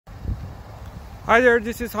Hi there,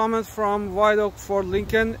 this is Hamed from White Oak Ford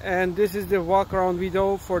Lincoln, and this is the walk around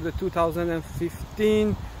video for the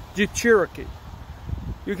 2015 Jeep Cherokee.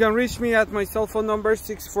 You can reach me at my cell phone number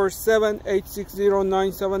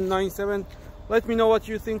 647-860-9797. Let me know what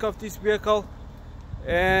you think of this vehicle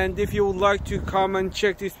and if you would like to come and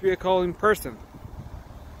check this vehicle in person.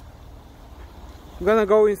 I'm gonna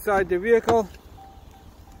go inside the vehicle.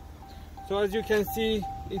 So as you can see,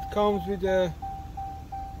 it comes with a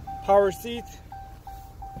power seat.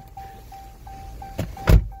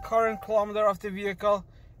 Current kilometer of the vehicle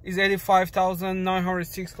is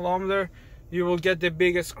 85,906 kilometers. You will get the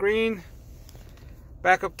biggest screen,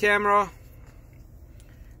 backup camera,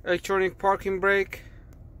 electronic parking brake,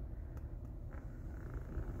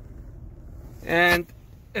 and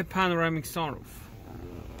a panoramic sunroof.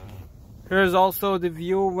 Here's also the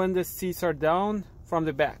view when the seats are down from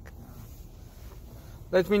the back.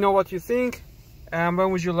 Let me know what you think, and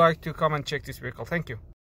when would you like to come and check this vehicle. Thank you.